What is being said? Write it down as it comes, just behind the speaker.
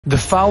The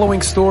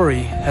following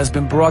story has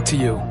been brought to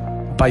you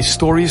by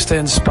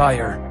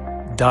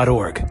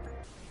StoriesToInspire.org.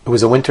 It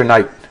was a winter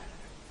night.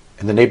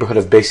 In the neighborhood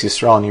of Beis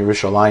Yisrael in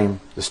Yerushalayim,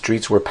 the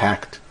streets were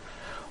packed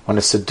when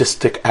a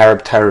sadistic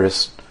Arab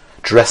terrorist,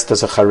 dressed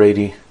as a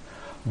Haredi,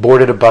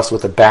 boarded a bus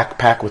with a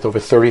backpack with over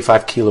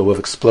 35 kilo of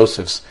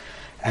explosives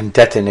and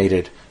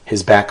detonated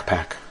his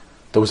backpack.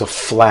 There was a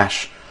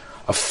flash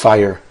of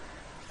fire,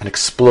 an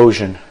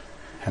explosion,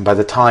 and by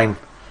the time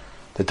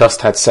the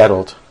dust had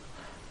settled,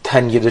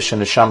 10 Yiddish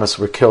neshamas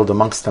were killed,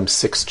 amongst them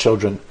 6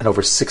 children, and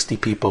over 60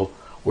 people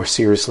were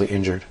seriously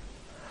injured.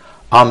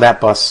 On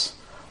that bus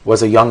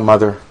was a young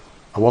mother,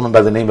 a woman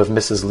by the name of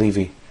Mrs.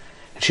 Levy,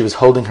 and she was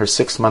holding her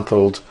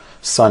 6-month-old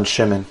son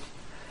Shimon.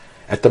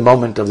 At the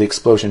moment of the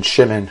explosion,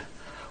 Shimon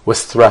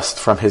was thrust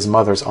from his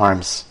mother's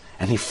arms,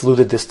 and he flew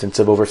the distance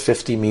of over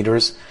 50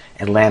 meters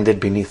and landed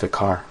beneath a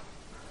car.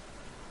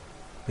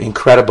 The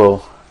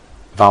incredible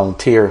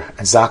volunteer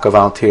and Zaka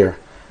volunteer,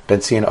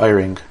 Ben-Zion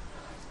Eyring,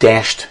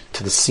 dashed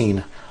to the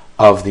scene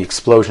of the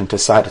explosion to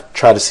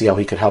try to see how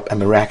he could help, and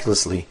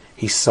miraculously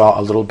he saw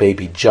a little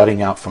baby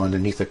jutting out from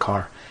underneath the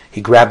car. He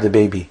grabbed the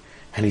baby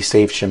and he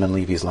saved Shimon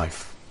Levy's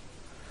life.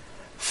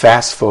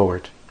 Fast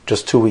forward,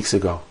 just 2 weeks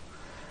ago,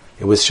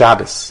 it was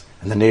Shabbos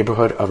in the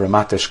neighborhood of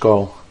Ramat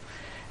Eshkol,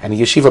 and a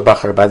yeshiva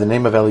bacher by the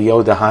name of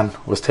Eliyahu Dahan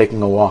was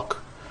taking a walk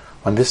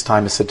when this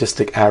time a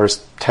sadistic Arab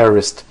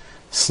terrorist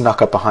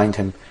snuck up behind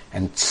him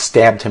and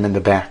stabbed him in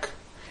the back.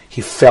 He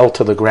fell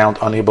to the ground,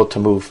 unable to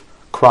move,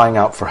 crying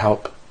out for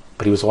help,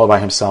 but he was all by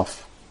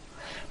himself.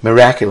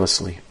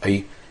 Miraculously,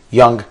 a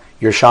young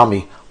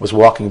Yershami was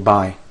walking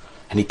by,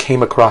 and he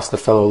came across the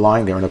fellow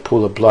lying there in a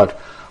pool of blood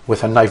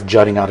with a knife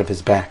jutting out of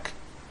his back.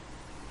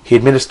 He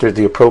administered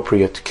the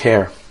appropriate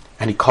care,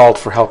 and he called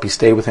for help. He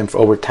stayed with him for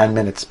over 10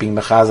 minutes, being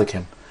mechazik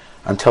him,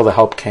 until the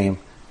help came,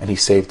 and he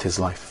saved his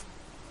life.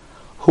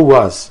 Who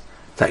was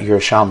that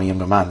Yershami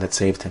young man that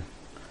saved him?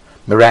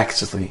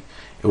 Miraculously,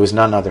 it was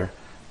none other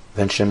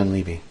than Shimon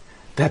Levy,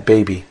 that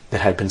baby that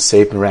had been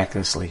saved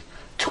miraculously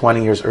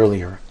 20 years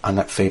earlier on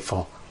that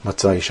fateful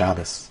Motzai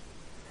Shabbos.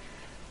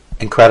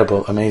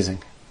 Incredible,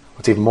 amazing.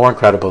 What's even more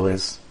incredible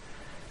is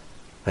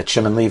that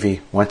Shimon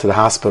Levy went to the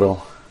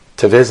hospital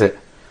to visit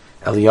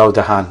Eliyahu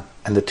Dahan,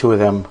 and the two of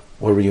them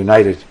were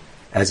reunited,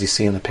 as you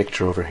see in the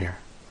picture over here.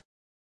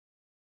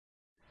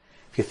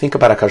 If you think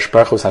about HaKadosh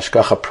Baruch Hu's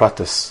hashgacha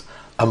pratis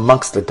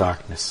amongst the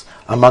darkness,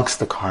 amongst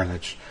the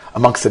carnage,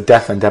 amongst the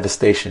death and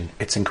devastation,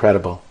 it's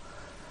incredible.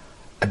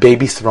 A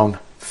baby thrown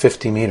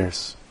 50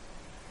 meters,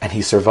 and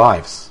he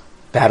survives.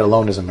 That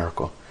alone is a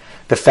miracle.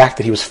 The fact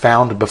that he was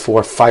found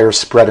before fire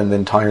spread in the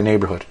entire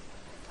neighborhood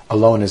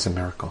alone is a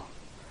miracle.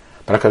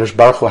 But HaKadosh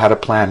Baruch Hu had a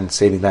plan in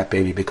saving that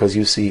baby, because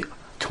you see,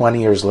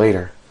 20 years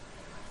later,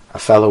 a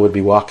fellow would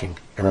be walking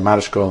in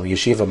Ramat Eshkol,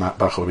 Yeshiva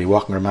Baruch would be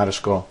walking in Ramat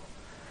Eshkol.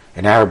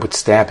 An Arab would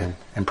stab him,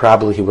 and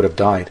probably he would have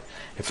died,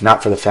 if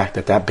not for the fact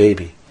that that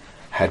baby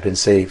had been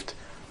saved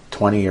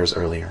 20 years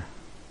earlier.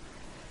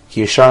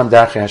 Ki Yisharim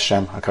Darchei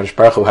HaShem, HaKadosh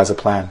Baruch Hu has a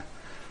plan.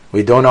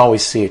 We don't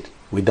always see it,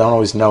 we don't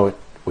always know it,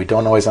 we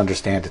don't always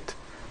understand it.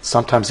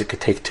 Sometimes it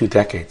could take 2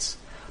 decades,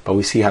 but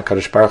we see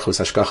HaKadosh Baruch Hu's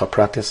hashgacha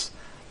pratis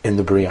in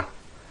the Bria.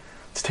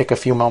 Let's take a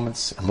few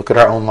moments and look at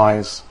our own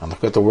lives, and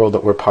look at the world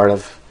that we're part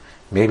of.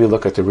 Maybe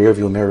look at the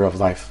rearview mirror of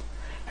life,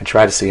 and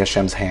try to see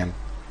Hashem's hand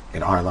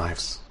in our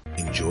lives.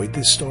 Enjoyed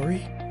this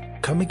story?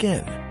 Come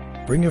again.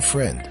 Bring a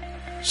friend.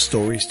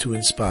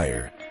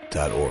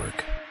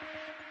 StoriesToInspire.org